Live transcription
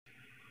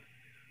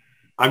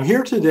I'm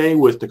here today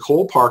with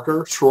Nicole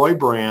Parker, Troy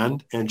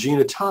Brand, and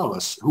Gina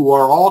Thomas, who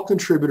are all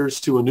contributors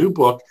to a new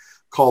book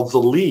called The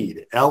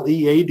Lead,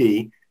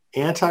 L-E-A-D,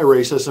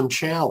 Anti-Racism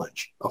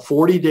Challenge, a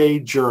 40-day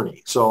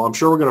journey. So I'm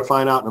sure we're going to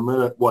find out in a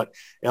minute what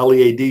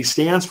LEAD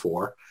stands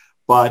for.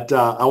 But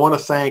I want to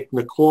thank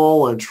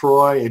Nicole and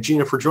Troy and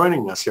Gina for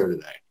joining us here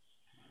today.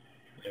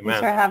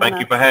 Amen. Thank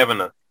you for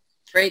having us.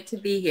 Great to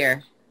be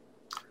here.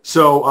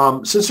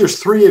 So since there's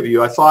three of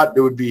you, I thought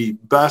it would be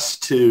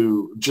best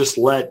to just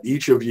let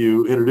each of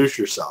you introduce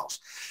yourselves,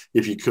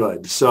 if you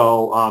could.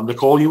 So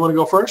Nicole, you want to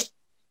go first?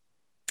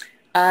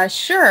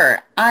 Sure.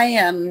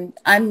 I'm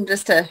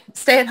just a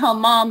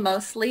stay-at-home mom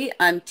mostly.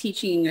 I'm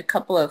teaching a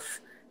couple of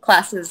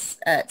classes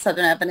at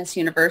Southern Adventist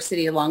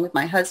University along with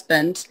my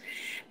husband.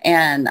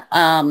 And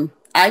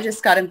I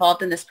just got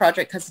involved in this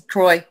project because of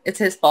Troy. It's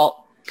his fault.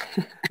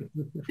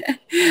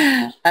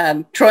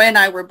 Troy and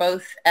I were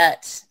both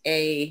at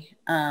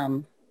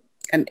an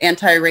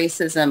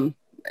anti-racism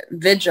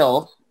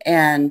vigil,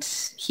 and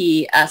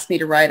he asked me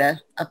to write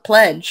a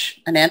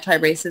pledge, an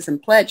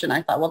anti-racism pledge. And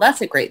I thought, well,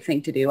 that's a great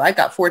thing to do. I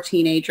got 4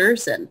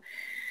 teenagers, and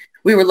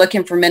we were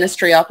looking for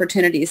ministry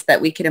opportunities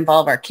that we could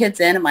involve our kids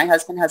in. And my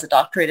husband has a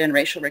doctorate in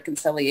racial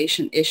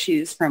reconciliation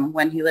issues from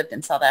when he lived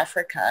in South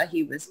Africa.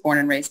 He was born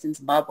and raised in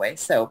Zimbabwe.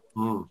 So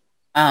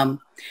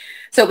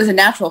it was a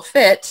natural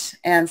fit.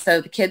 And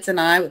so the kids and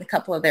I, with a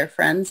couple of their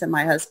friends and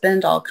my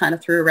husband, all kind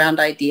of threw around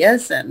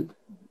ideas and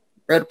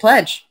wrote a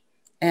pledge.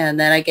 And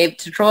then I gave it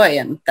to Troy,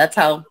 and that's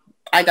how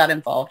I got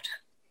involved.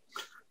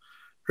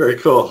 Very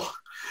cool.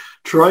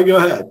 Troy, go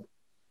ahead.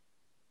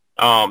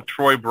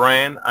 Troy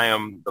Brand. I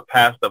am the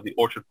pastor of the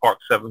Orchard Park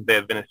Seventh-day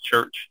Adventist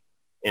Church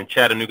in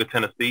Chattanooga,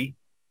 Tennessee.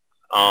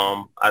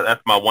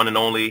 That's my one and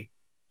only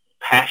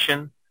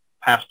passion,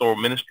 pastoral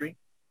ministry.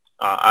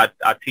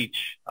 I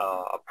teach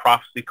a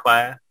prophecy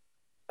class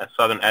at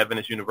Southern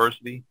Adventist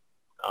University.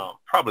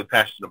 Probably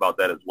passionate about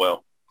that as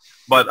well.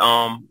 But,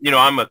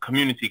 I'm a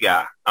community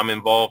guy. I'm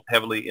involved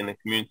heavily in the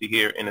community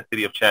here in the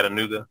city of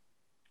Chattanooga.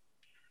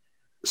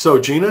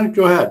 So, Gina,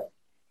 go ahead.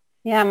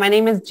 Yeah, my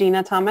name is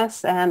Gina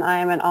Thomas, and I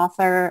am an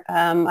author.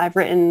 I've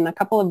written a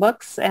couple of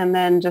books and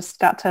then just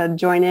got to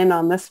join in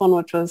on this one,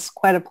 which was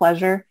quite a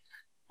pleasure.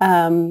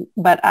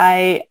 But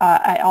I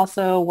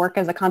also work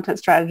as a content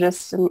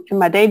strategist in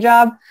my day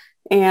job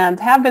and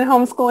have been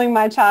homeschooling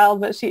my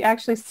child, but she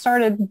actually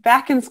started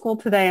back in school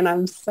today, and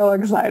I'm so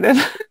excited.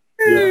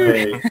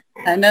 Yay.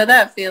 I know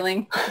that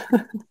feeling.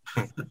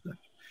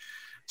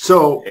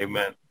 So,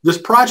 amen. This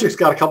project's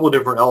got a couple of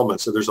different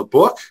elements. So there's a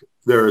book,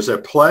 there's a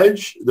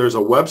pledge, there's a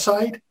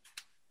website.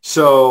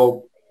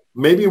 So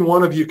maybe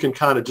one of you can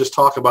kind of just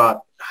talk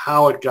about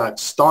how it got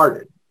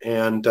started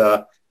and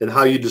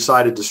how you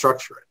decided to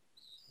structure it.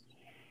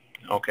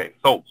 Okay.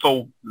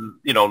 So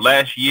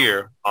last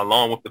year,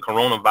 along with the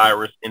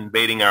coronavirus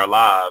invading our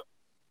lives,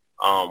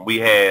 we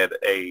had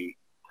a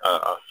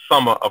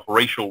summer of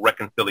racial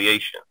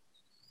reconciliation,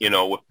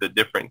 with the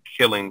different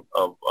killings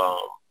of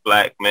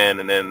Black men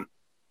and then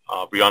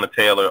Breonna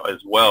Taylor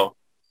as well.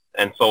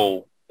 And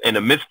so in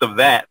the midst of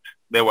that,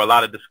 there were a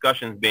lot of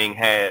discussions being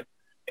had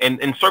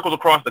in circles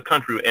across the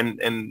country,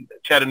 and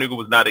Chattanooga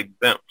was not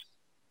exempt.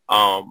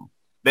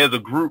 There's a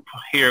group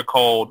here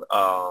called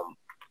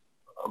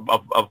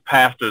of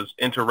pastors,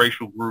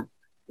 interracial group,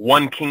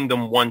 One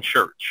Kingdom, One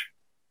Church.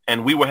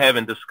 And we were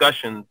having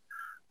discussions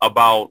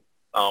about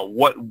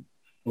what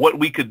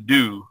we could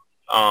do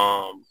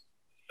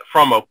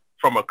from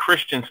a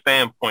Christian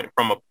standpoint,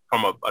 from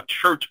a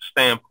church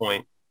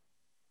standpoint,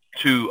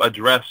 to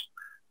address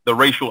the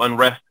racial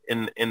unrest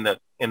in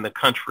the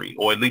country,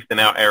 or at least in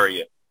our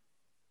area.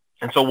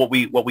 And so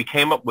what we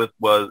came up with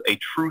was a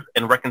truth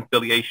and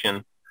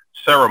reconciliation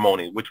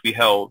ceremony, which we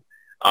held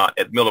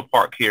at Miller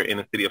Park here in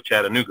the city of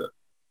Chattanooga.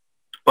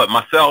 But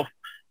myself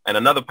and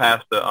another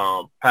pastor,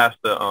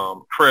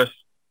 Chris,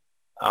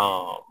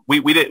 we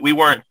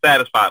weren't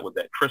satisfied with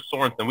that. Chris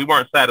Sorensen, we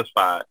weren't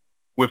satisfied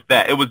with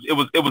that. It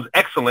was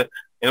excellent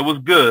and it was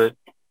good,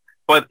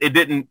 but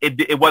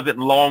it wasn't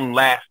long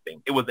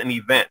lasting. It was an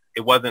event.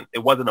 It wasn't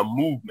a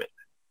movement.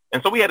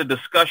 And so we had a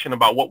discussion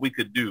about what we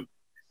could do.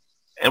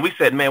 And we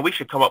said, man, we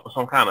should come up with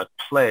some kind of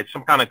pledge,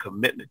 some kind of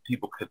commitment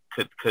people could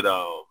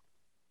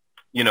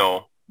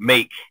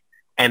make.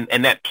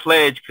 And that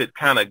pledge could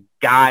kind of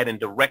guide and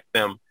direct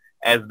them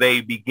as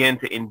they begin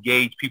to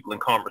engage people in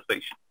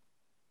conversation.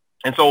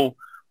 And so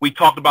we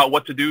talked about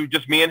what to do,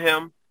 just me and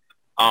him.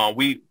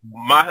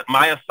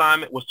 My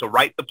assignment was to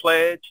write the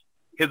pledge.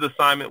 His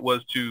assignment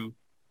was to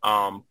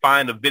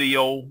find a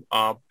video,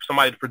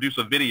 somebody to produce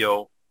a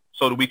video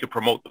so that we could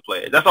promote the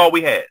pledge. That's all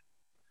we had.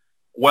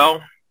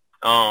 Well,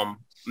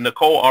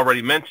 Nicole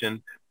already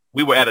mentioned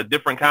we were at a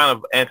different kind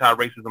of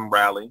anti-racism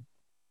rally,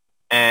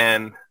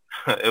 and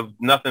it was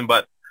nothing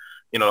but,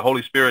 the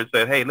Holy Spirit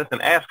said, hey,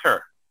 listen, ask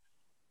her.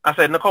 I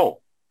said,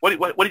 Nicole,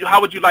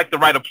 how would you like to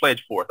write a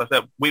pledge for us? I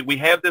said, we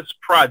have this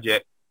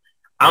project.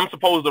 I'm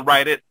supposed to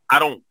write it. I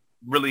don't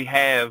really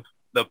have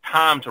the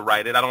time to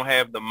write it. I don't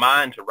have the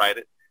mind to write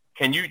it.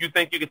 Can you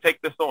think you could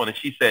take this on? And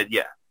she said,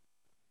 yes.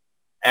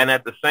 And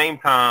at the same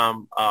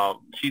time,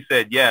 she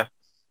said yes.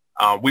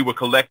 we were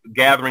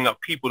gathering up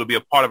people to be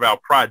a part of our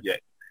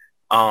project.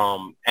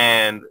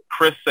 And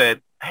Chris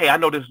said, hey, I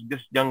know this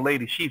young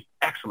lady. She's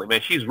excellent,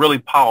 man. She's really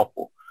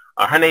powerful.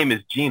 Her name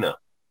is Gina.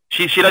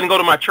 She doesn't go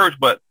to my church,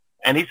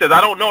 and he says, I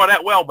don't know her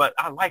that well, but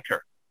I like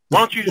her. Why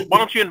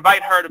don't you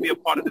invite her to be a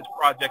part of this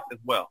project as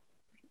well?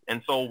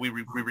 And so we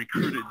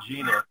recruited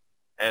Gina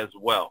as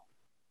well.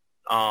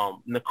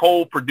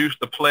 Nicole produced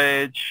the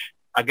pledge.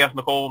 I guess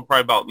Nicole,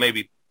 probably about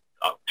maybe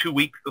 2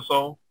 weeks or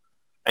so.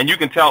 And you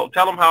can tell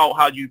them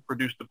how you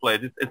produced the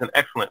pledge. It's an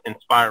excellent,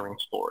 inspiring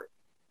story.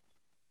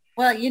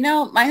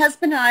 Well, my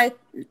husband and I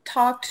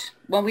talked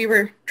when we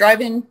were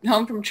driving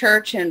home from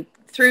church and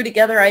threw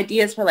together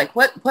ideas for like,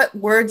 what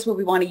words would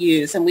we want to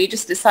use? And we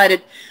just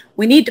decided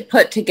we need to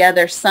put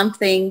together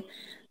something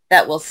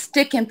that will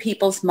stick in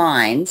people's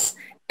minds.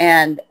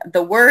 And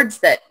the words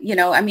that,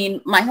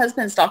 my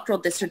husband's doctoral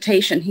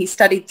dissertation, he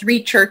studied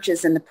 3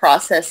 churches in the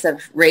process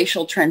of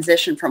racial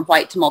transition from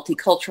white to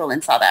multicultural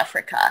in South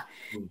Africa.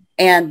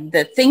 And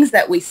the things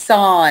that we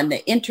saw and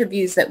the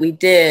interviews that we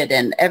did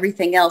and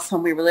everything else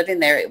when we were living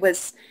there, it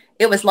was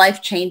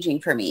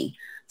life-changing for me.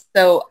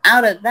 So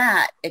out of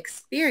that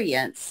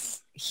experience,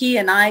 he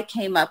and I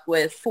came up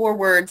with 4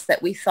 words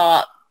that we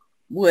thought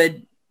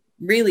would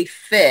really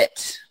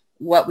fit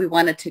what we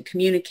wanted to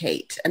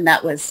communicate. And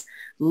that was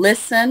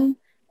listen,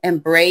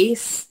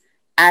 embrace,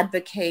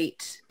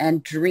 advocate,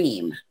 and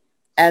dream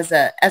as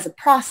a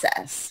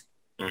process.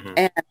 Mm-hmm.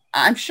 And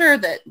I'm sure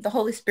that the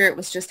Holy Spirit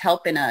was just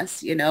helping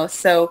us,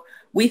 so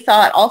we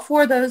thought all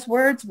 4 of those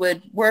words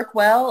would work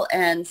well.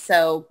 And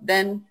so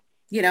then,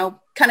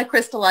 kind of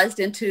crystallized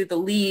into the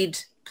LEAD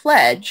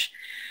pledge.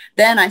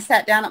 Then I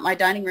sat down at my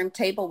dining room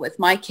table with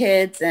my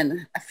kids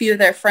and a few of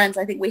their friends.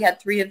 I think we had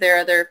 3 of their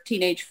other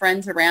teenage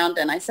friends around.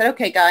 And I said,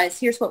 okay, guys,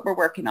 here's what we're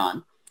working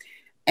on.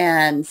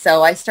 And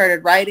so I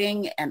started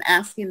writing and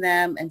asking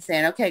them and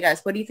saying, okay,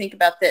 guys, what do you think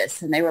about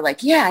this? And they were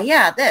like,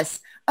 yeah, this.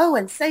 Oh,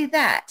 and say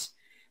that.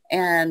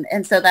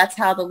 And so that's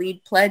how the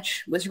LEAD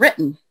pledge was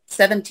written.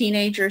 7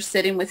 teenagers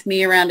sitting with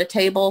me around a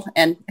table.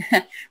 And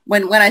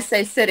when I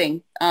say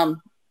sitting,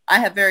 I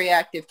have very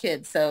active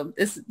kids. So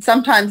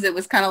sometimes it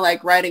was kind of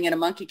like riding in a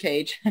monkey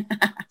cage.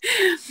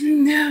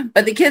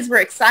 But the kids were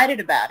excited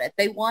about it.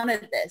 They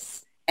wanted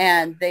this.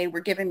 And they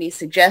were giving me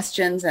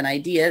suggestions and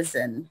ideas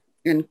and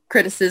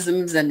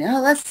criticisms and,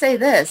 let's say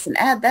this and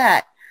add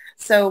that.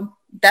 So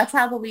that's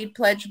how the LEAD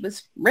pledge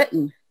was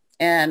written.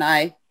 And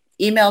I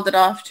emailed it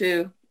off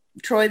to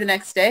Troy the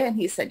next day, and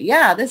he said,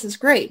 yeah, this is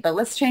great, but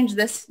let's change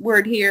this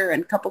word here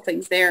and a couple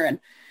things there.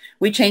 And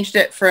we changed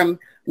it from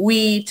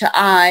we to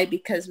I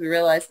because we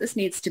realized this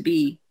needs to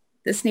be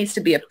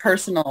a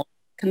personal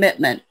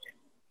commitment.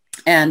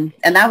 And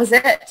that was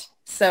it.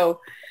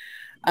 So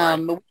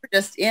we were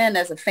just in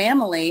as a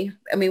family.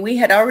 I mean, we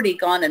had already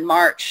gone and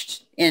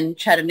marched in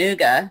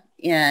Chattanooga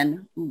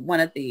in one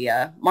of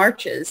the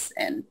marches.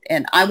 And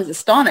I was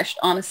astonished,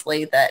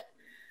 honestly, that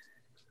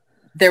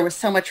there was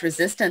so much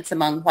resistance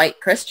among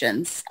white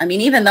Christians. I mean,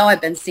 even though I've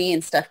been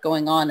seeing stuff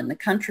going on in the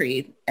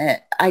country,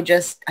 I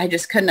just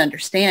couldn't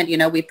understand.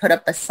 We put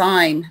up a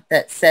sign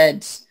that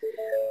said,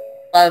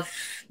 love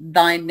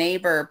thy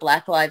neighbor,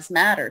 Black Lives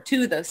Matter,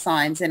 2 of those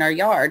signs in our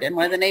yard. And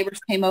one of the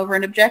neighbors came over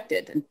and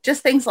objected. And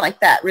just things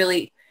like that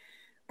really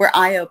were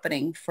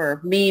eye-opening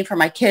for me, for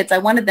my kids. I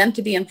wanted them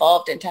to be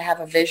involved and to have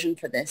a vision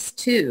for this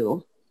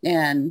too.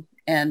 And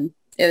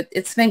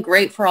it's been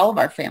great for all of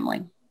our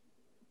family.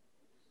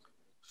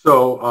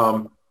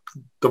 So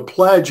the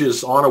pledge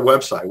is on a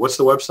website. What's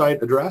the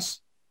website address?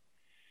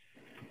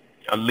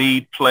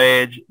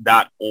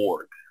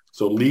 LEADpledge.org.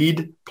 So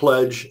LEAD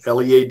pledge,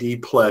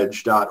 LEAD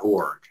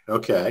pledge.org.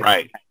 Okay.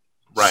 Right.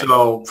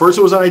 So first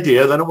it was an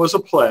idea, then it was a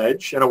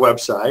pledge and a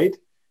website,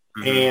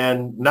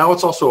 and now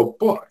it's also a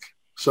book.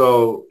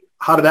 So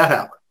how did that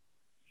happen?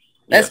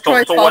 That's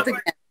Troy's fault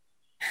again.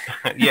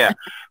 Yeah.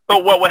 So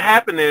what would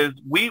happen is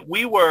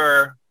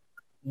we're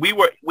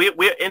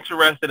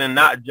interested in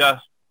not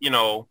just,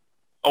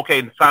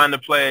 okay, sign the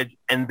pledge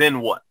and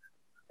then what?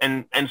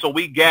 And so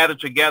we gathered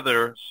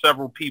together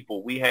several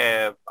people. We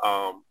had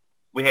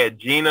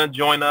Gina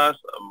join us,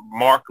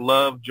 Mark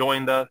Love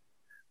joined us,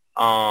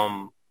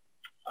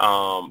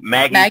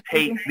 Maggie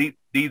Tate.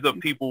 These are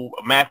people,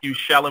 Matthew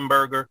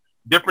Schellenberger,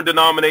 different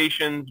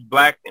denominations,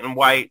 black and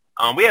white.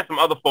 We had some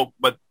other folks,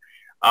 but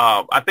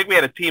I think we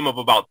had a team of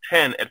about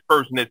 10 at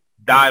first, and it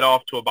died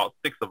off to about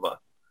 6 of us.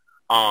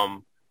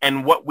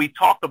 And what we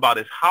talked about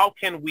is how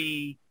can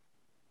we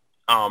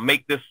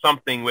make this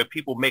something where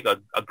people make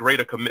a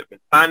greater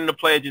commitment. Signing the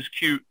pledge is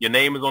cute. Your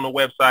name is on the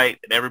website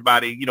and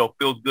everybody,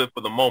 feels good for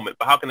the moment,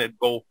 but how can it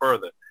go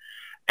further?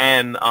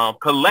 And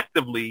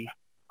collectively,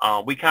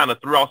 we kind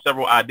of threw out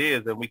several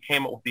ideas, and we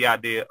came up with the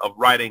idea of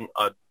writing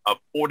a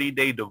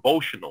 40-day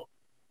devotional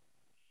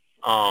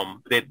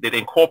that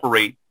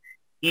incorporate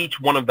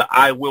each one of the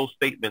I will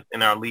statements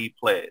in our LEAD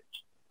pledge.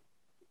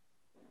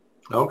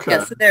 Okay.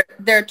 Yeah, so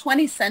there are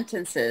 20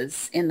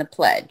 sentences in the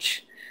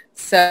pledge.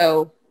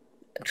 So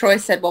Troy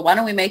said, well, why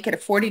don't we make it a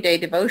 40-day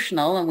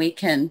devotional, and we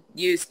can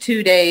use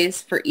 2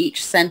 days for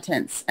each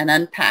sentence and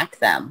unpack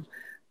them.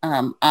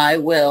 I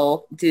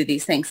will do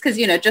these things. Because,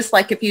 just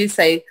like if you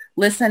say,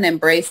 listen,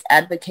 embrace,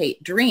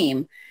 advocate,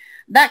 dream,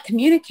 that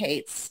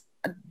communicates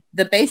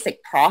the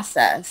basic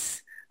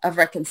process of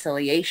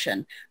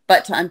reconciliation.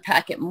 But to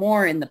unpack it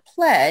more in the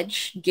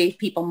pledge gave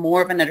people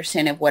more of an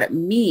understanding of what it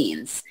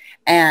means.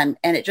 And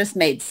it just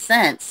made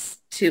sense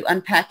to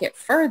unpack it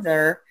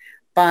further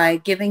by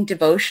giving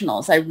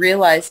devotionals. I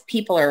realized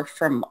people are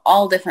from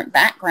all different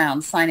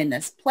backgrounds signing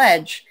this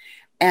pledge,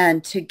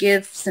 and to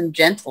give some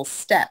gentle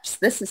steps.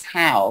 This is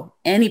how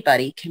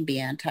anybody can be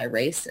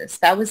anti-racist.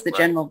 That was the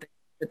general vision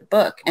of the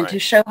book, and to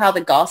show how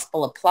the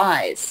gospel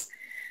applies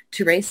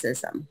to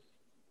racism.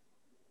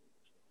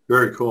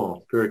 Very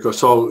cool. Very cool.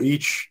 So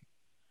each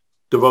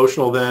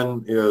devotional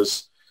then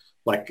is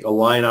like a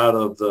line out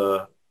of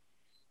the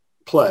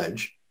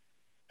pledge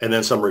and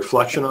then some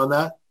reflection on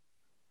that?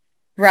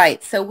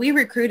 Right. So we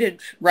recruited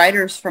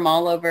writers from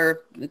all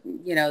over,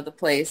 the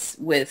place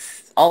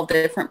with all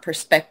different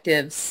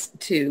perspectives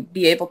to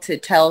be able to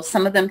tell,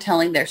 some of them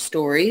telling their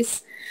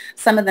stories,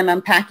 some of them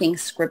unpacking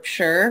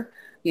scripture.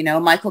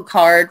 Michael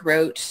Card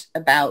wrote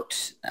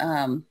about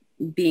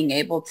being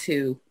able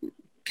to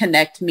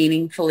connect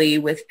meaningfully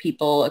with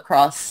people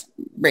across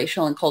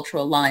racial and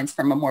cultural lines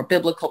from a more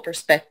biblical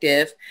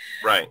perspective.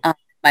 Right.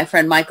 My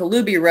friend Michael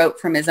Luby wrote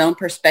from his own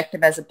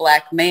perspective as a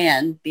Black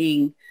man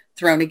being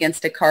thrown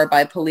against a car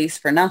by police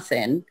for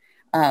nothing.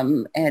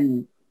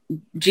 And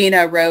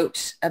Gina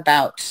wrote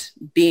about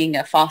being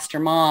a foster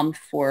mom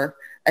for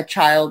a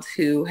child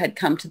who had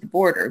come to the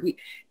border.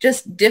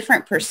 Just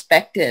different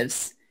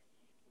perspectives,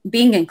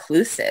 being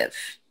inclusive.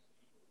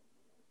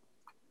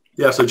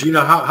 Yeah. So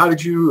Gina, how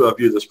did you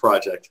view this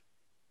project?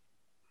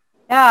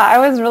 Yeah, I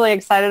was really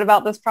excited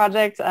about this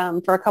project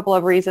for a couple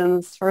of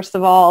reasons. First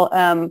of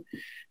all,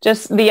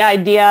 just the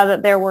idea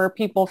that there were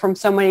people from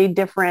so many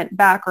different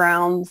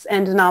backgrounds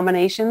and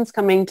denominations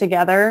coming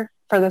together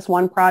for this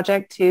one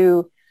project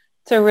to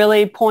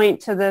really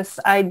point to this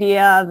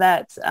idea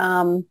that,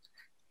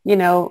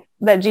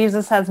 that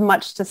Jesus has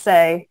much to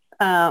say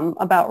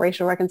about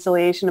racial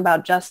reconciliation,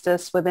 about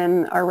justice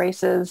within our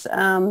races,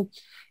 and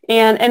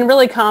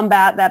really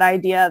combat that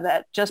idea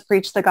that just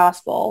preach the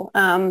gospel.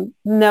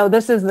 No,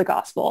 this is the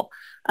gospel.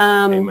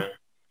 Amen.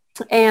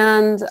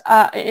 And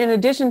in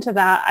addition to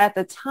that, at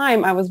the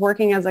time, I was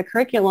working as a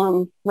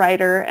curriculum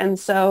writer. And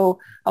so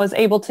I was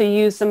able to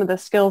use some of the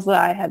skills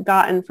that I had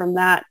gotten from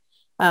that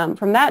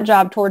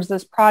job towards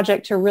this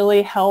project to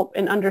really help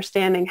in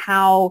understanding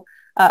how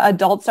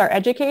adults are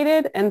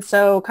educated. And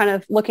so kind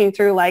of looking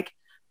through like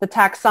the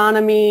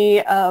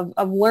taxonomy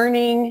of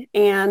learning.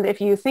 And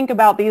if you think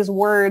about these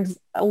words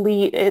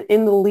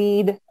in the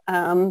lead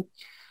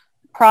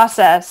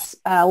process,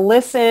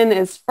 listen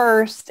is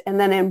first, and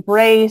then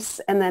embrace,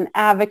 and then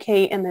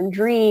advocate, and then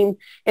dream.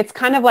 It's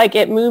kind of like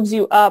it moves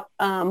you up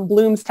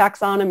Bloom's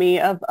taxonomy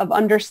of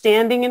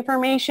understanding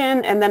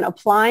information and then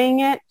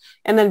applying it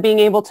and then being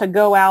able to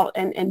go out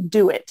and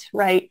do it,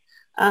 right?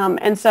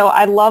 And so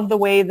I love the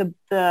way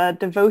the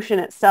devotion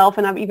itself,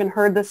 and I've even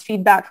heard this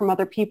feedback from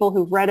other people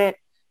who've read it,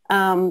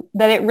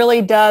 that it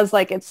really does,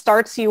 like it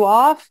starts you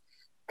off,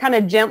 kind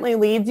of gently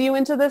leads you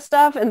into this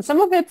stuff, and some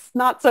of it's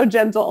not so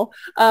gentle,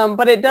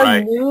 but it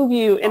does move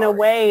you in a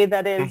way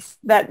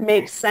that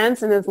makes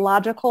sense and is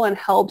logical and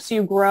helps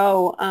you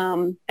grow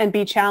and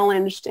be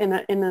challenged in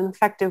an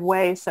effective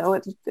way. So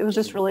it was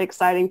just really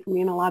exciting for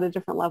me in a lot of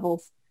different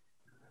levels.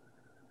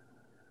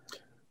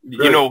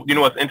 You know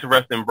what's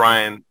interesting,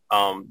 Brian?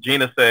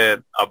 Gina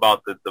said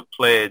about the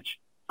pledge,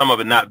 some of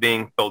it not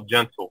being so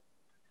gentle.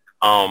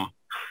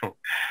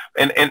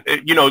 And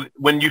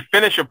when you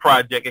finish a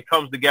project, it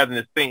comes together in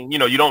this thing.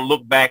 You don't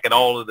look back at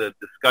all of the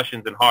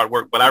discussions and hard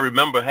work, but I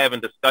remember having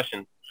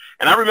discussions,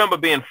 and I remember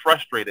being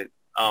frustrated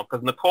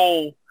because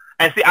Nicole,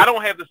 and see, I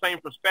don't have the same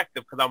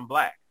perspective because I'm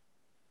Black.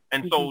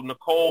 And so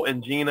Nicole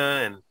and Gina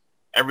and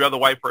every other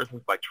white person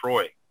is like,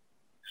 Troy,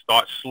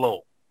 start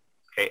slow.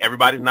 Okay,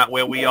 everybody's not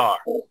where we are.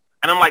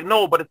 And I'm like,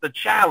 no, but it's a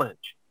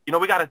challenge.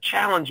 We got to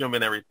challenge them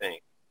and everything.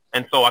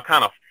 And so I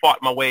kind of fought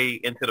my way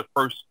into the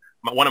first,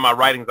 one of my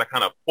writings, I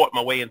kind of fought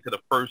my way into the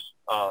first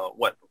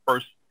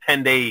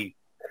 10 days.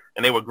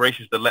 And they were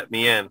gracious to let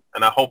me in.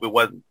 And I hope it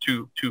wasn't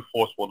too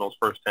forceful in those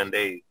first 10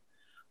 days.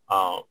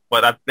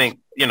 But I think,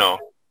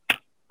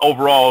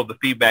 overall, the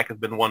feedback has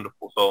been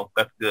wonderful. So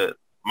that's good.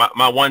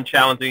 My one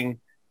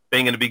challenging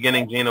thing in the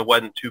beginning, Gina,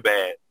 wasn't too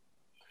bad.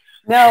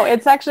 No,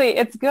 it's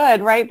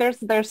good, right?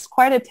 There's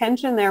quite a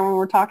tension there when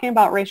we're talking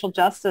about racial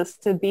justice,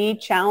 to be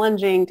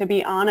challenging, to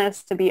be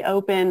honest, to be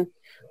open,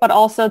 but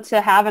also to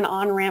have an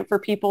on-ramp for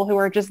people who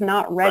are just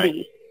not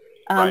ready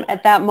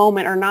at that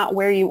moment or not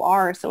where you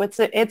are. So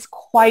it's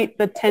quite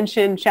the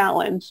tension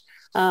challenge.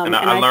 And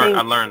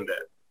I learned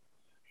that.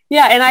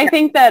 Yeah. And I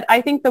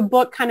think the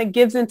book kind of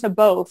gives into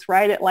both,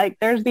 right?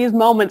 There's these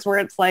moments where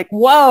it's like,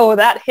 whoa,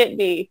 that hit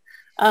me.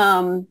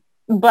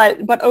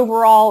 But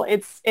overall,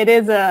 it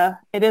is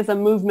a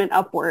movement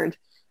upward,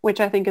 which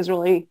I think is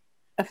really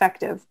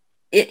effective.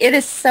 It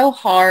is so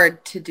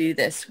hard to do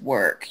this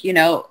work.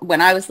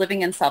 When I was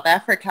living in South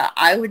Africa,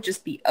 I would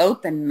just be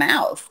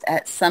open-mouthed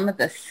at some of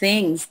the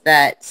things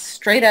that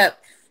straight up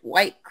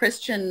white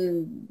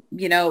Christian,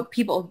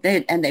 people,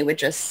 and they would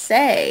just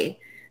say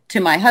to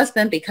my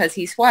husband, because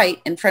he's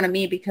white, in front of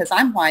me because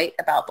I'm white,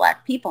 about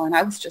Black people. And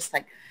I was just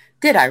like,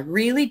 did I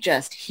really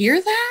just hear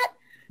that?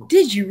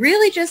 Did you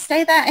really just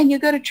say that? And you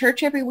go to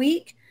church every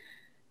week?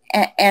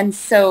 And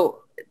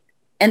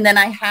then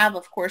I have,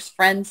 of course,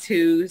 friends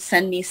who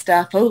send me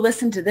stuff. Oh,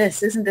 listen to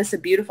this. Isn't this a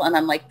beautiful? And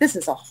I'm like, this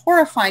is a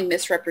horrifying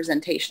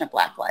misrepresentation of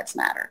Black Lives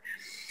Matter.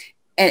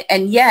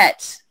 And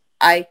yet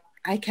I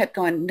kept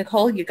going,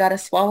 Nicole, you got to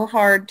swallow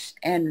hard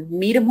and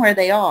meet them where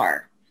they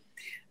are.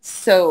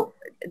 So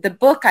the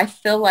book, I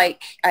feel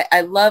like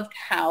I loved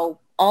how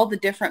all the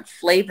different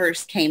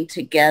flavors came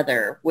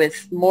together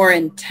with more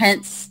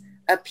intense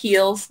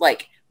appeals,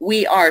 like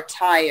we are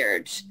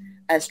tired,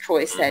 as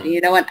Troy said,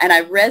 and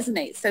I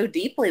resonate so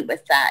deeply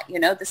with that.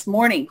 This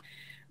morning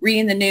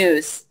reading the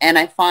news, and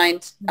I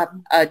find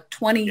a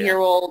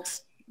 20-year-old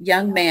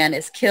young man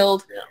is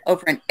killed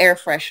over an air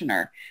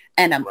freshener.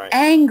 And I'm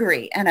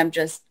angry, and I'm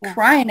just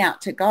crying out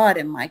to God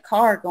in my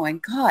car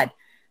going, God,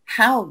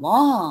 how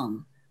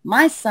long?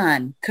 My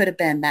son could have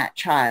been that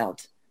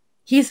child.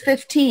 He's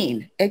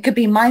 15. It could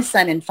be my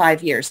son in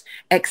 5 years,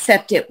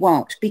 except it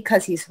won't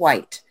because he's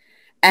white.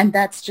 And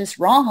that's just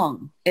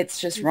wrong. It's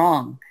just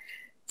wrong.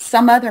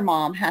 Some other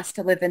mom has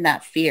to live in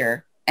that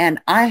fear. And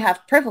I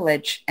have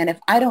privilege. And if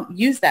I don't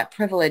use that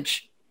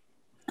privilege,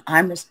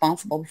 I'm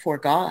responsible before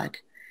God.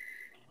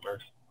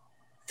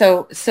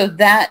 So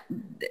that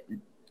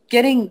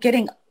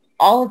getting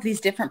all of these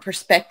different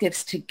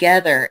perspectives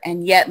together,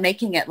 and yet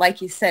making it,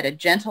 like you said, a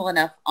gentle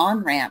enough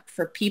on-ramp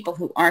for people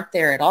who aren't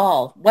there at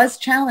all was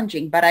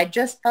challenging. But I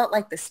just felt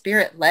like the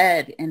Spirit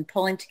led in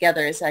pulling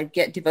together as I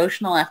get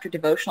devotional after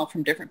devotional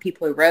from different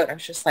people who wrote. I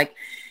was just like,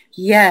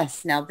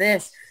 yes, now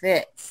this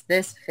fits.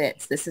 This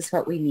is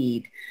what we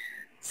need.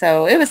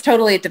 So it was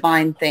totally a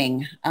divine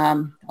thing.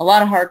 A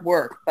lot of hard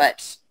work,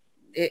 but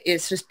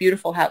it's just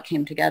beautiful how it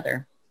came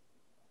together.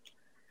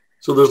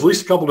 So there's at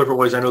least a couple different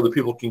ways I know that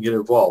people can get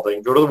involved. They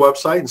can go to the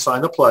website and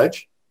sign the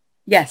pledge.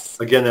 Yes.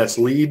 Again, that's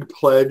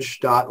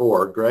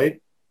leadpledge.org,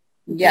 right?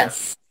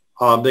 Yes.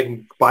 They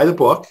can buy the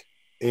book,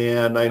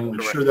 and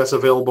I'm sure that's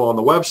available on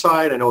the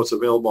website. I know it's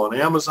available on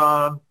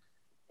Amazon.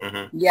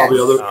 Yes.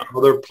 Probably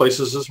other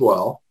places as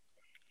well.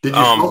 Did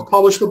you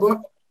self-publish the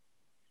book?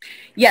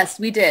 Yes,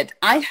 we did.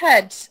 I've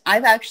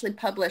actually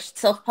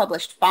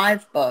self-published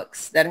 5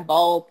 books that have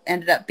all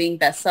ended up being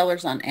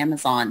bestsellers on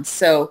Amazon.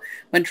 So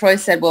when Troy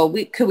said, well,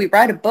 could we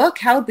write a book?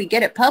 How would we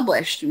get it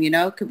published?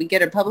 Could we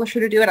get a publisher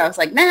to do it? I was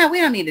like, nah, we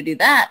don't need to do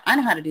that. I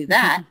know how to do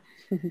that.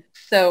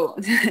 So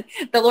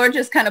the Lord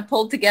just kind of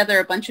pulled together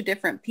a bunch of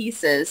different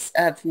pieces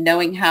of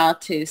knowing how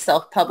to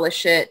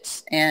self-publish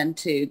it and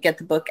to get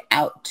the book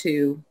out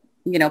to,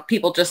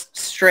 people just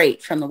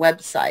straight from the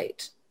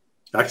website.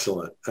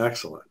 Excellent.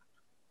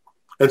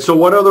 And so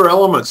what other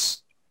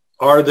elements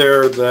are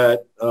there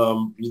that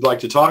you'd like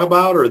to talk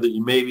about, or that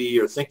you maybe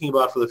are thinking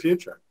about for the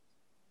future?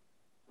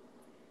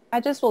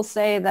 I just will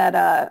say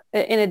that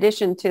in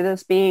addition to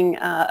this being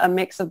a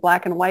mix of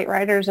Black and white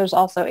writers, there's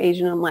also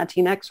Asian and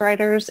Latinx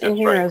writers in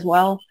here as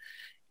well.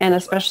 And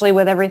especially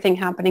with everything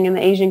happening in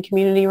the Asian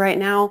community right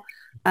now,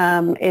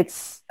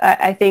 it's,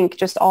 I think,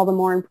 just all the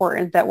more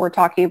important that we're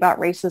talking about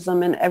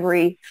racism in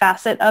every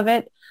facet of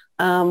it,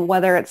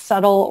 whether it's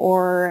subtle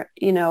or,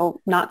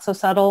 not so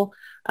subtle.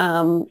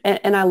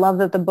 And I love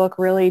that the book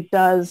really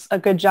does a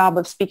good job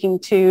of speaking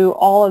to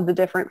all of the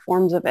different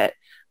forms of it.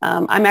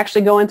 I'm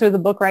actually going through the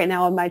book right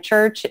now in my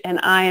church, and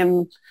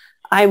I'm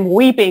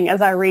weeping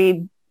as I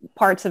read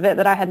parts of it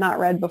that I had not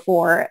read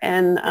before,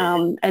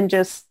 and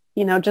just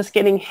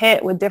getting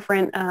hit with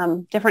different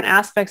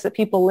aspects that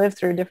people live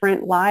through,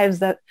 different lives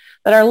that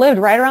are lived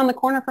right around the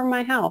corner from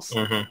my house.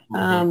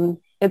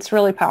 It's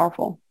really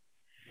powerful.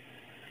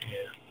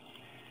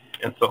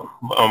 And so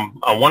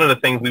one of the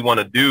things we want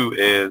to do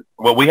is,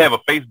 we have a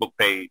Facebook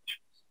page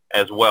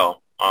as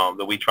well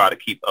that we try to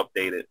keep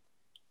updated.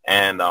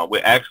 And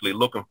we're actually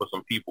looking for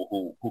some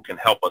people who can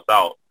help us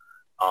out.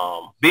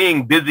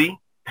 Being busy,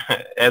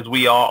 as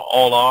we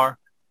all are,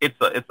 it's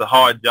a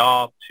hard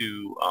job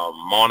to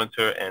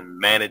monitor and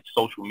manage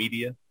social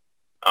media.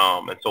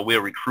 And so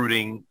we're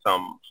recruiting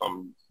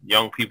some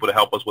young people to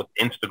help us with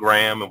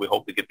Instagram, and we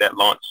hope to get that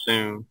launched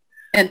soon.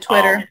 And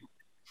Twitter.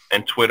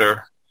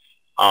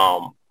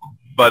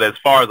 But as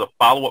far as a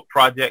follow-up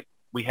project,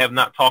 we have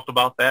not talked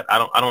about that. I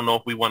don't know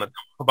if we want to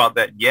talk about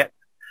that yet.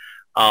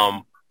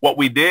 What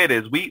we did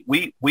is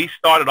we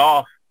started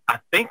off, I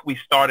think we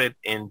started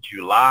in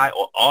July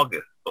or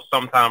August, or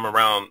sometime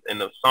around in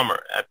the summer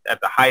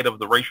at the height of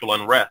the racial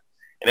unrest.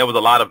 And there was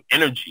a lot of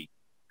energy.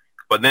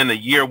 But then the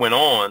year went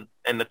on,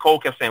 and Nicole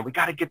kept saying, we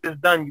got to get this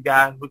done, you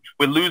guys.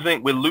 We're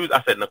losing.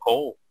 I said,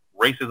 Nicole,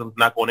 racism's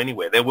not going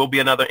anywhere. There will be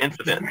another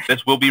incident.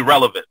 This will be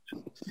relevant.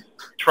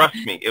 Trust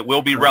me, it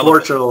will be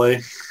relevant.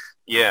 Unfortunately.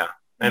 Yeah,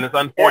 and it's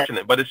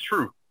unfortunate, but it's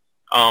true.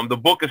 The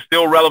book is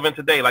still relevant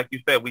today. Like you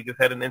said, we just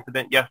had an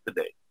incident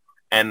yesterday,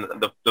 and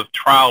the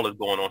trial is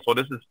going on. So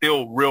this is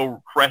still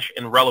real fresh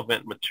and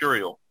relevant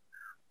material.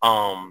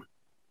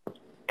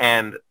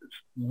 And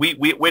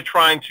we're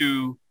trying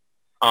to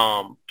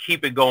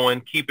keep it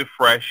going, keep it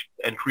fresh,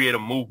 and create a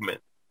movement.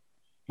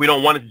 We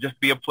don't want it to just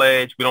be a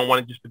pledge. We don't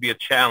want it just to be a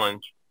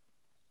challenge.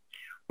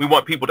 We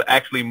want people to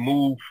actually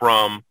move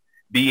from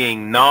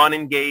being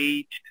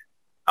non-engaged,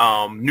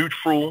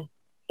 neutral,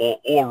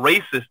 or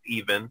racist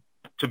even,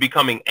 to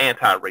becoming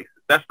anti-racist.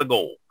 That's the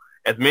goal.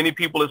 As many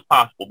people as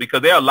possible,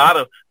 because there are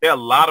a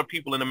lot of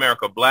people in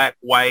America, black,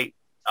 white,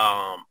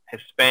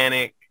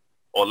 Hispanic,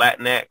 or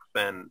Latinx,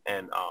 and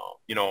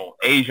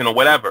Asian or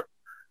whatever,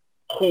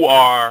 who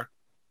are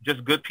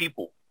just good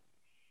people,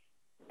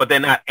 but they're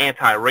not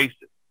anti-racist.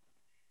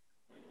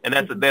 And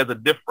there's a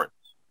difference.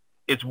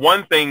 It's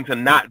one thing to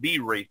not be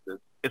racist.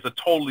 It's a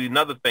totally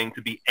another thing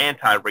to be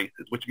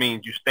anti-racist, which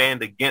means you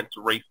stand against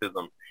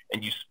racism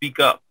and you speak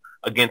up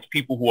against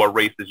people who are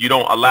racist. You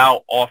don't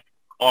allow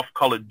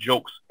off-colored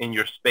jokes in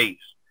your space.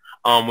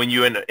 When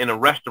you're in a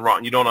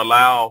restaurant, you don't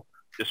allow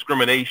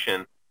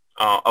discrimination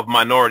of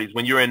minorities.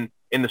 When you're in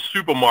the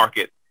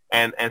supermarket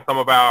and some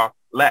of our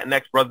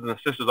Latinx brothers and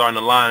sisters are in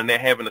the line and they're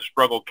having a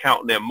struggle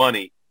counting their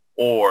money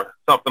or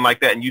something like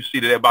that, and you see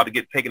that they're about to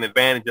get taken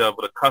advantage of,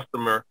 but the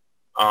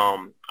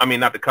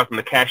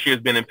cashier's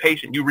been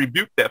impatient, you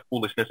rebuke that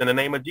foolishness in the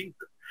name of Jesus.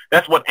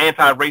 That's what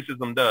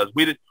anti-racism does.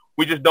 We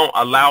just don't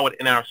allow it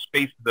in our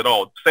spaces at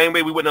all. Same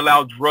way we wouldn't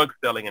allow drug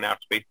selling in our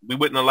spaces. We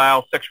wouldn't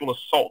allow sexual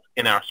assault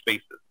in our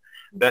spaces.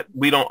 That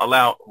we don't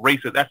allow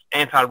racist. That's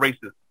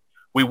anti-racist.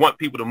 We want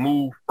people to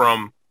move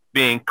from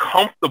being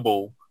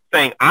comfortable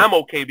saying, I'm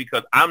okay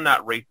because I'm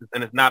not racist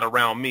and it's not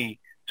around me,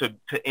 to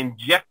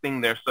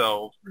injecting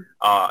themselves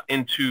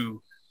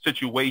into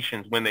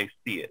situations when they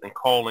see it and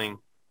calling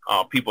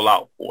people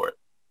out for it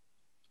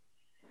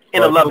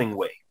in a loving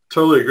way.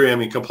 Totally agree. I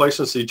mean,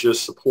 complacency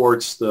just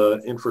supports the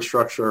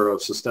infrastructure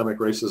of systemic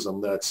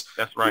racism that's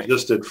right.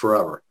 Existed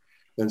forever.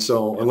 And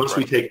so unless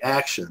we take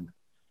action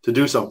to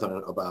do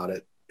something about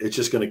it, it's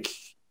just going to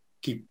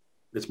keep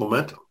its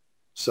momentum.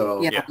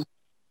 So yeah.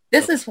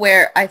 This is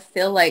where I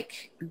feel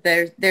like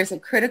there's a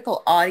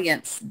critical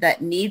audience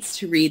that needs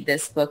to read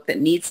this book, that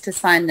needs to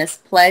sign this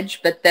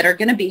pledge, but that are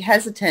going to be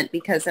hesitant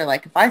because they're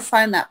like, if I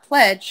sign that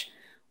pledge,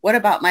 what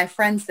about my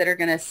friends that are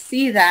going to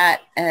see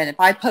that? And if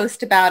I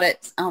post about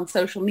it on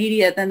social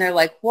media, then they're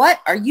like,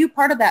 what? Are you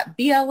part of that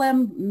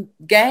BLM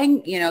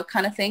gang,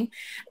 kind of thing?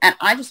 And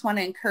I just want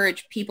to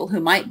encourage people who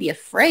might be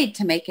afraid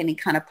to make any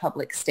kind of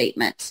public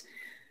statement.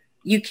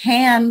 You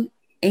can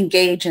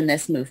engage in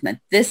this movement.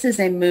 This is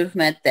a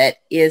movement that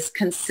is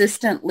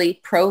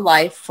consistently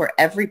pro-life for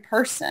every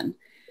person.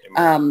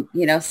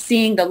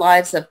 Seeing the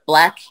lives of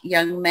Black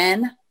young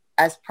men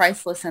as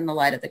priceless in the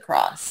light of the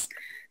cross.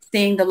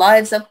 Seeing the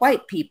lives of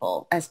white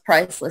people as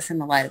priceless in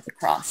the light of the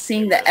cross.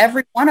 Seeing that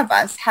every one of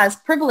us has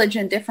privilege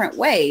in different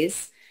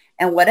ways,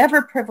 and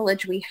whatever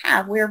privilege we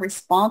have, we're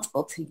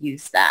responsible to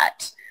use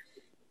that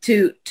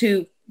to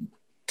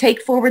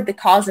take forward the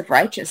cause of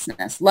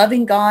righteousness.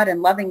 Loving God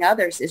and loving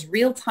others is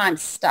real-time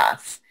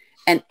stuff,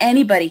 and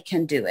anybody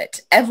can do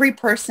it. Every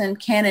person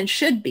can and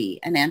should be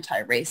an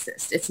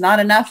anti-racist. It's not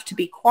enough to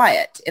be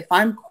quiet. If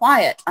I'm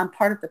quiet, I'm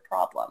part of the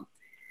problem.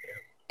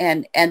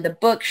 And the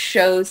book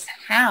shows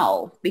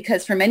how,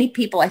 because for many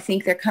people, I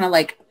think they're kind of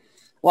like,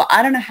 well,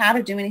 I don't know how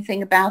to do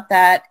anything about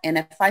that. And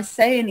if I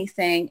say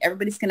anything,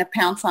 everybody's going to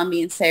pounce on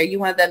me and say, are you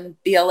one of them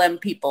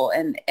BLM people?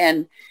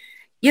 And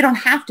you don't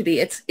have to be.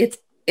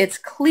 It's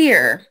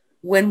clear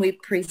when we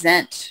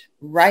present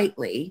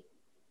rightly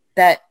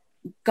that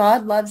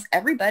God loves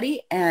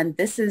everybody, and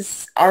this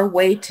is our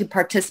way to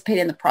participate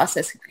in the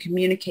process of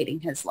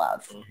communicating his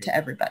love to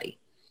everybody.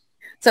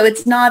 So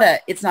it's not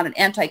an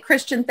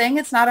anti-Christian thing.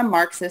 It's not a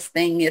Marxist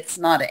thing. It's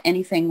not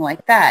anything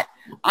like that.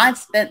 I've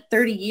spent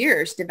 30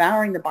 years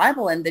devouring the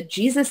Bible, and the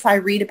Jesus I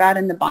read about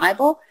in the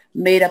Bible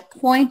made a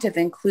point of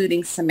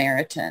including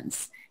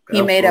Samaritans.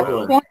 He made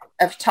a point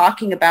of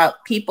talking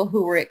about people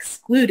who were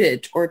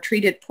excluded or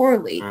treated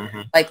poorly,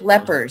 like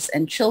lepers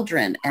and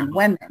children and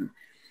women.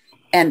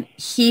 And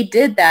he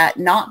did that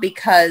not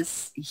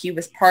because he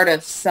was part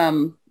of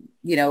some,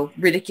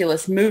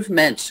 ridiculous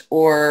movement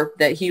or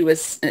that he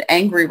was an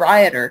angry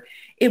rioter.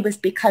 It was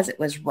because it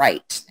was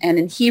right. And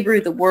in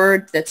Hebrew, the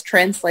word that's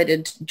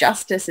translated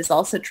justice is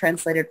also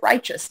translated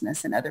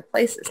righteousness in other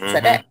places.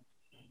 Tzedek.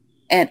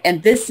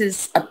 And this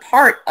is a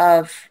part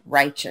of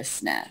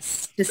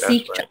righteousness, to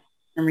seek justice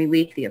and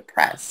relieve the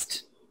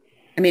oppressed.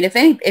 I mean,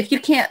 if you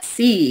can't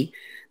see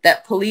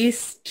that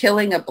police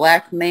killing a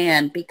Black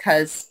man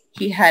because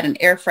he had an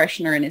air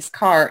freshener in his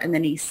car and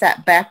then he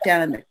sat back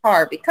down in the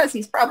car because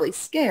he's probably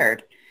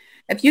scared.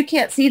 If you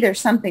can't see there's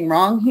something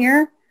wrong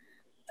here,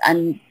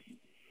 and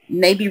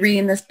maybe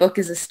reading this book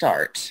is a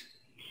start.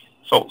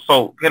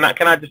 So can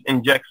I just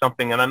inject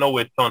something? And I know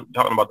we're talking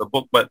about the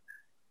book, but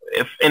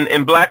if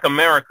in Black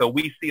America,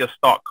 we see a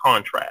stark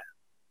contrast.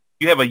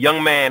 You have a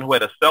young man who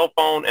had a cell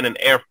phone and an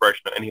air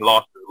freshener, and he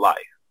lost his life.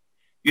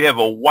 You have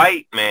a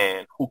white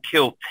man who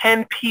killed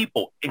 10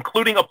 people,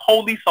 including a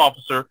police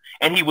officer,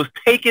 and he was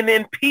taken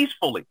in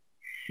peacefully.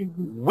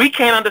 We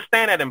can't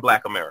understand that in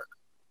Black America.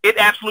 It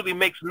absolutely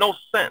makes no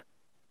sense.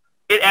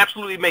 It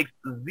absolutely makes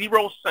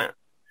zero sense.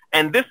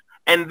 And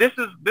And this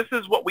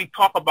is what we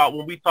talk about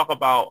when we talk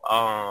about,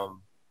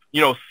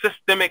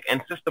 systemic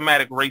and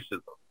systematic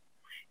racism.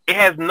 It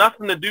has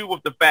nothing to do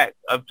with the fact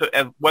of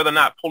whether or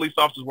not police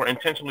officers were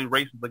intentionally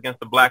racist against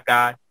the black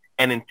guy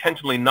and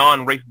intentionally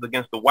non-racist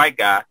against the white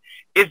guy.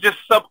 It's just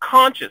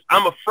subconscious.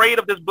 I'm afraid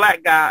of this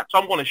black guy, so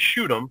I'm going to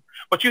shoot him.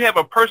 But you have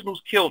a person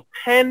who's killed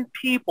 10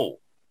 people,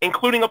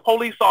 including a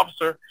police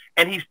officer,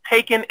 and he's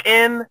taken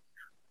in.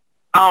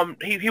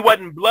 He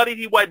wasn't bloodied.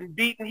 He wasn't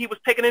beaten. He was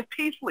taken in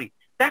peacefully.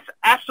 That's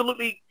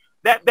absolutely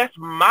that's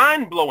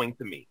mind-blowing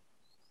to me.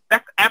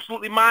 That's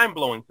absolutely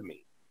mind-blowing to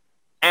me.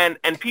 And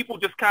people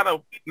just kind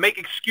of make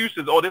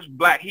excuses. Oh, this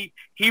black,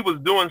 he was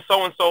doing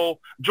so-and-so.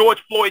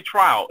 George Floyd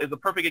trial is a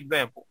perfect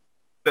example.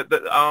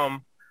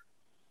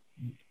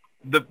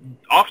 The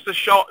officer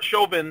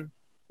Chauvin,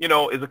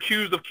 is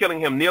accused of killing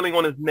him, kneeling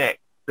on his neck.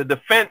 The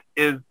defense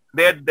is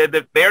their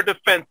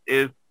defense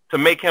is to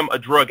make him a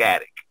drug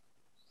addict,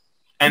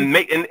 and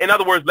in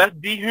other words, let's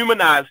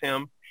dehumanize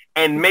him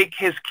and make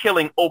his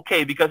killing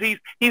okay, because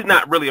he's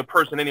not really a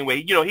person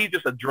anyway. He's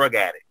just a drug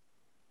addict.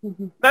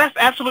 Mm-hmm. That's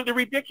absolutely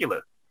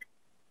ridiculous.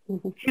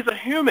 Mm-hmm. He's a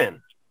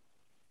human.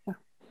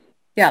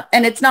 Yeah,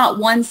 and it's not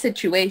one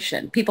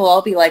situation. People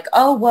all be like,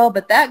 oh, well,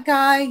 but that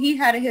guy, he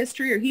had a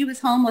history or he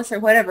was homeless or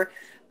whatever.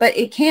 But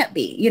it can't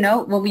be.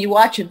 When you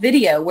watch a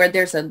video where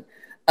there's a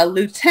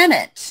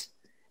lieutenant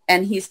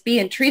and he's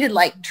being treated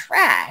like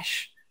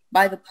trash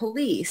by the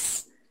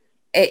police,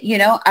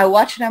 I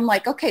watch it, I'm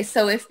like, okay,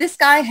 so if this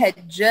guy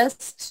had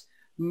just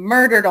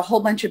murdered a whole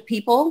bunch of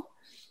people,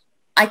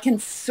 I can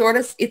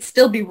it'd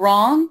still be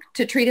wrong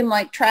to treat him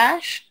like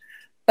trash.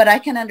 But I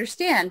can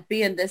understand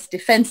being this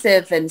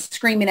defensive and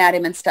screaming at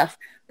him and stuff.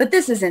 But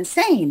this is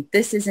insane.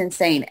 This is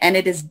insane. And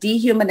it is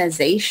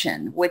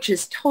dehumanization, which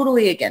is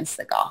totally against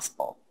the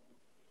gospel.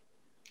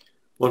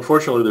 Well,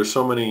 unfortunately, there's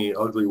so many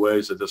ugly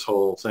ways that this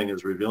whole thing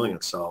is revealing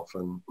itself.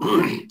 And,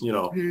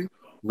 mm-hmm.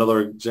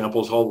 Another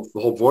example is the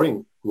whole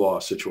voting law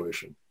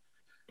situation.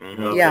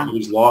 Mm-hmm.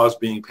 These laws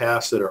being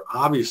passed that are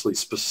obviously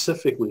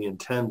specifically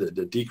intended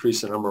to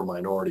decrease the number of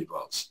minority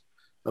votes.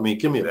 I mean,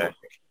 give me a break.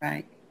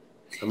 Right.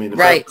 I mean,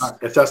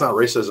 if that's not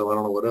racism, I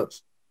don't know what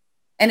is.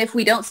 And if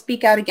we don't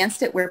speak out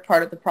against it, we're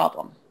part of the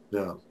problem.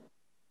 Yeah.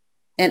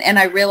 And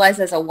I realize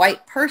as a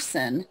white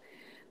person,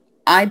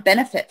 I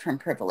benefit from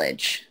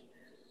privilege.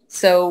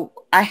 So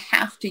I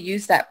have to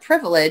use that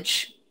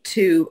privilege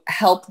to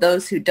help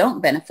those who don't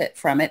benefit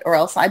from it, or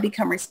else I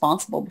become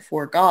responsible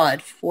before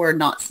God for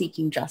not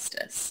seeking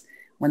justice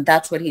when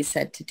that's what he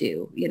said to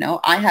do.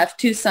 I have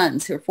 2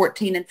 sons who are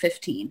 14 and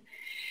 15.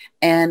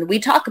 And we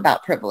talk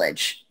about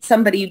privilege.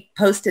 Somebody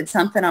posted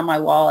something on my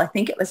wall. I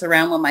think it was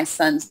around when my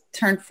son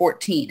turned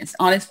 14. It's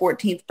on his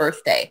 14th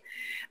birthday.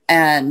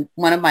 And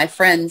one of my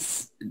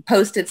friends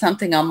posted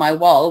something on my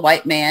wall, a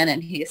white man,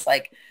 and he's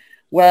like,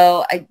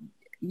 well,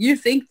 you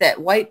think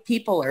that white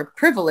people are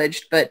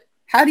privileged, but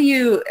how do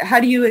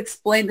you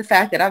explain the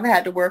fact that I've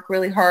had to work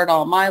really hard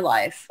all my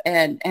life?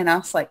 And I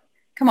was like,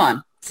 come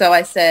on. So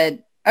I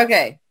said,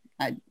 okay.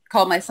 I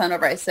called my son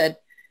over. I said,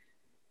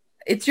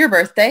 it's your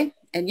birthday.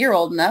 And you're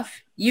old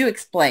enough, you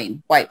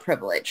explain white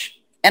privilege.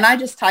 And I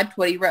just typed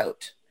what he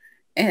wrote.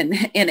 And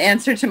in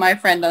answer to my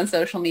friend on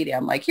social media,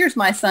 I'm like, here's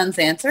my son's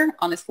answer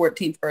on his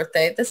 14th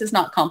birthday. This is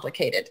not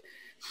complicated.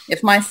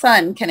 If my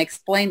son can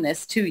explain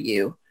this to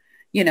you,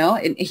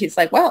 and he's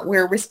like, well,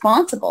 we're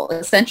responsible.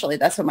 Essentially,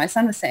 that's what my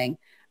son was saying.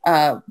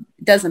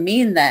 Doesn't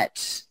mean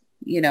that,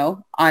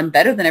 I'm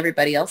better than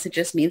everybody else. It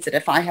just means that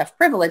if I have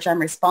privilege,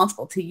 I'm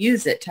responsible to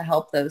use it to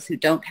help those who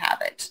don't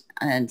have it.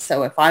 And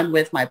so if I'm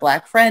with my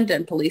black friend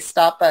and police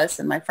stop us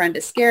and my friend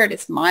is scared,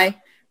 it's my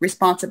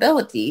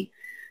responsibility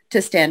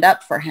to stand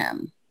up for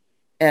him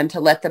and to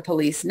let the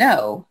police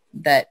know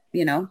that,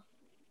 he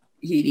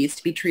needs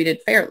to be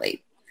treated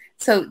fairly.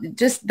 So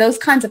just those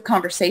kinds of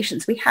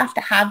conversations, we have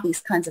to have these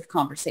kinds of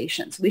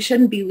conversations. We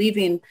shouldn't be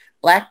leaving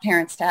black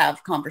parents to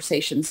have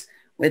conversations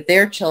with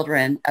their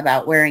children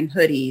about wearing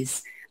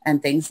hoodies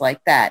and things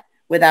like that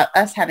without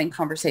us having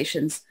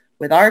conversations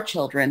with our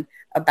children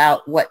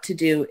about what to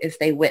do if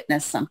they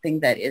witness something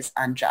that is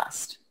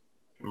unjust.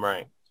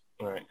 Right.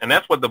 And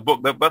that's what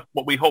that's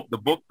what we hope the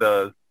book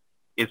does,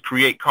 is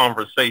create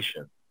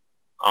conversation.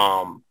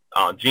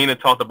 Gina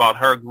talked about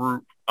her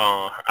group.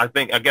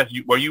 I guess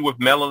were you with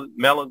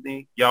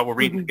Melody? Y'all were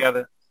reading mm-hmm.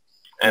 together.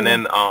 And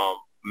mm-hmm. then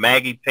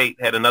Maggie Tate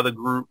had another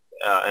group,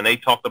 and they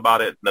talked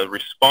about it. The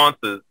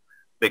responses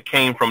that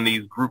came from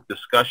these group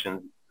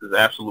discussions is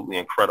absolutely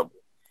incredible.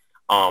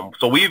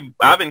 So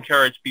I've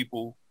encouraged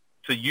people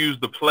to use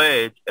the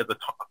pledge as a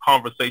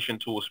conversation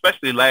tool,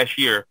 especially last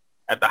year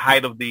at the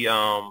height of the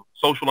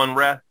social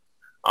unrest.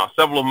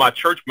 Several of my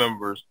church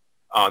members,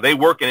 they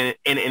work in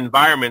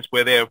environments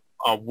where they're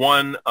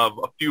one of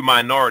a few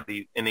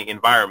minorities in the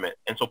environment.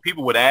 And so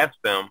people would ask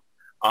them,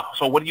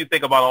 so what do you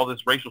think about all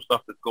this racial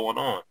stuff that's going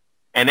on?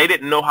 And they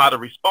didn't know how to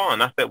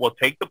respond. I said, well,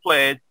 take the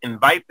pledge,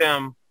 invite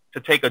them to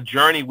take a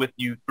journey with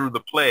you through the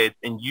pledge,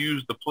 and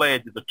use the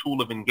pledge as a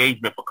tool of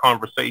engagement for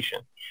conversation.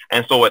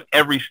 And so at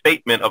every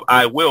statement of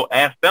I will,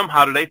 ask them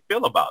how do they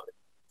feel about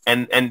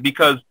it. And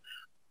because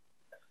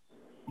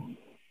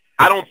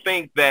I don't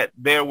think that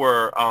there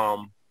were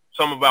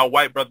some of our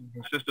white brothers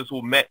and sisters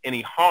who meant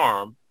any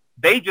harm.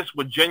 They just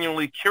were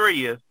genuinely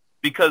curious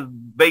because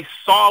they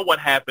saw what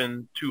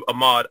happened to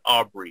Ahmaud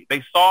Arbery.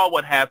 They saw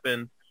what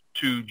happened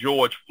to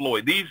George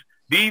Floyd.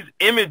 These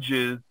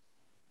images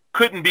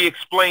couldn't be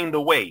explained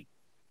away.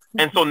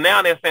 And so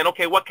now they're saying,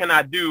 okay, what can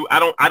I do? I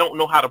don't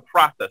know how to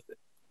process it.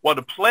 Well,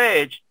 the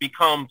pledge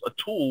becomes a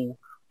tool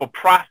for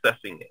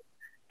processing it.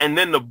 And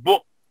then the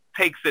book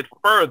takes it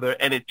further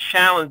and it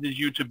challenges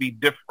you to be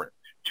different,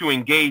 to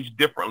engage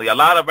differently. A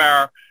lot of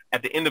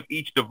at the end of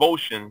each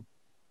devotion,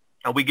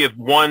 we give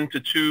 1 to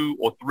 2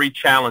 or 3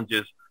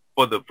 challenges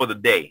for the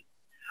day.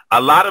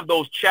 A lot of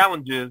those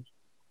challenges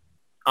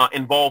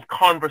involve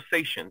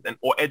conversations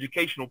or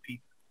educational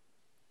pieces.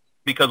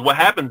 Because what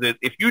happens is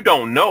if you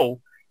don't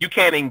know, you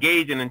can't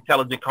engage in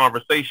intelligent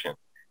conversation.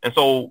 And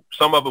so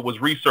some of it was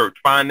research,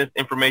 find this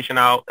information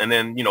out, and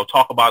then,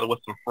 talk about it with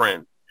some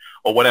friends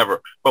or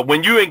whatever. But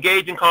when you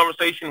engage in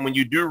conversation, when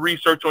you do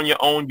research on your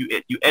own,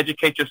 you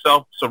educate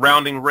yourself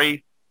surrounding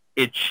race,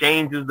 it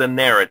changes the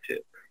narrative.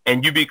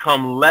 And you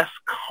become less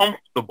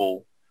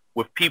comfortable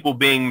with people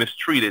being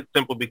mistreated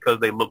simply because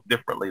they look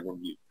differently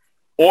than you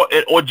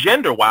or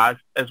gender-wise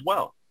as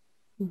well.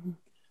 Mm-hmm.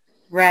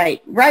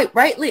 Right.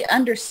 Rightly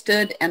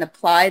understood and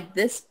applied,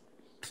 this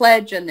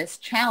pledge and this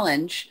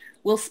challenge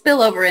will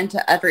spill over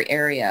into every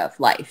area of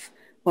life.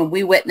 When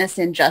we witness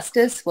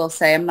injustice, we'll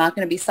say, I'm not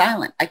going to be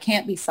silent. I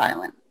can't be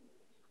silent.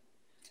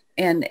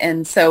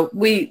 And so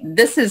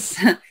this is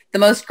the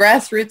most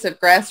grassroots of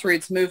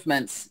grassroots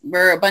movements.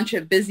 We're a bunch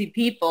of busy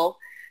people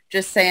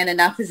just saying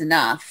enough is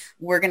enough.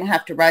 We're going to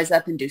have to rise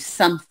up and do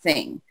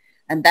something.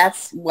 And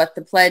that's what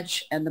the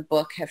pledge and the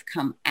book have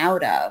come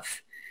out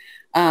of.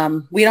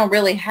 We don't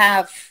really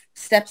have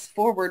steps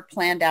forward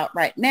planned out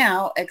right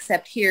now,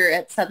 except here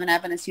at Southern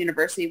Adventist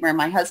University, where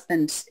my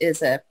husband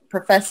is a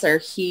professor.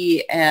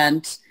 He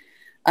and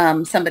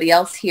somebody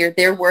else here,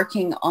 they're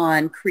working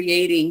on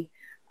creating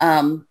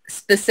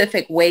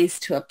specific ways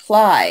to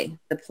apply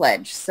the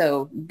pledge.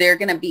 So they're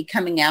going to be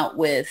coming out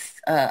with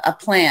a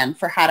plan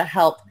for how to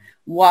help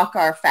walk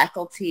our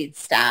faculty and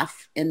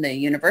staff in the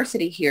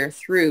university here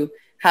through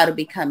how to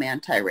become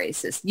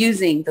anti-racist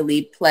using the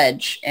LEAD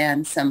pledge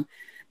and some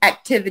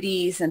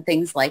activities and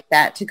things like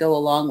that to go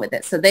along with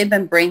it. So they've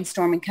been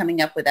brainstorming,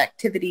 coming up with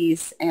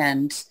activities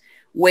and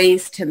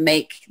ways to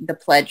make the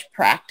pledge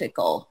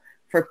practical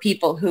for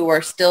people who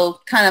are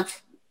still kind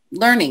of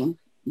learning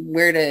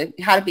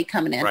how to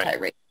become an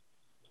anti-racist.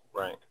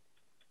 Right.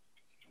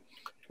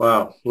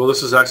 Wow. Well,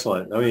 this is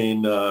excellent. I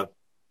mean,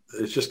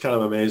 it's just kind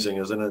of amazing,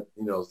 isn't it?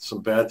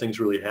 Some bad things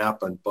really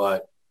happen,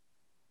 but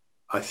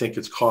I think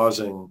it's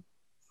causing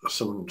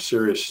some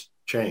serious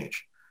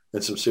change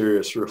and some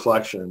serious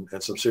reflection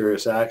and some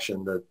serious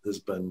action that has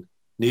been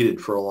needed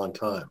for a long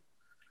time.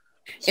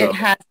 So. It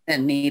has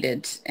been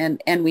needed, and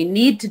we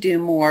need to do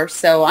more.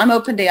 So I'm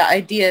open to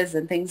ideas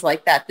and things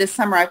like that. This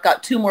summer, I've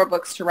got 2 more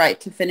books to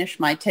write to finish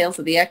my Tales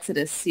of the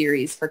Exodus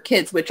series for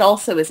kids, which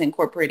also is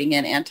incorporating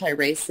in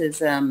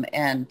anti-racism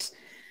and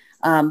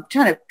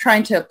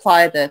trying to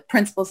apply the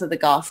principles of the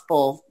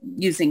gospel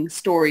using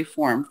story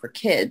form for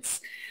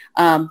kids.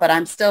 But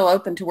I'm still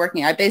open to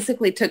working. I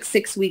basically took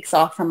 6 weeks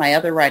off from my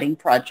other writing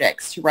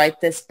projects to write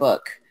this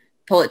book,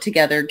 pull it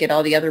together, get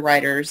all the other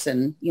writers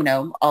and,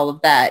 all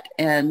of that.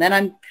 And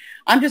then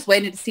I'm just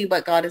waiting to see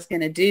what God is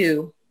going to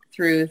do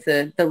through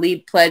the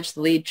LEAD pledge,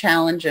 the LEAD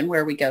challenge, and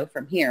where we go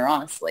from here,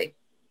 honestly.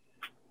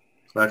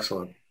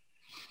 Excellent.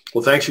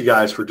 Well, thanks you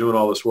guys for doing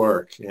all this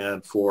work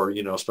and for,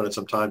 spending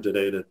some time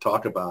today to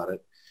talk about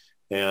it.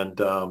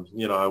 And,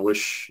 I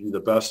wish you the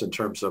best in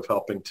terms of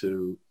helping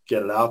to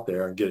get it out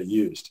there and get it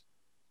used.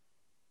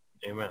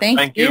 Amen.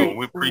 Thank you.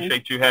 We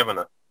appreciate you having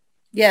us.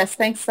 Yes.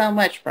 Thanks so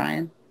much,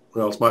 Brian.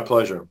 Well, it's my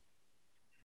pleasure.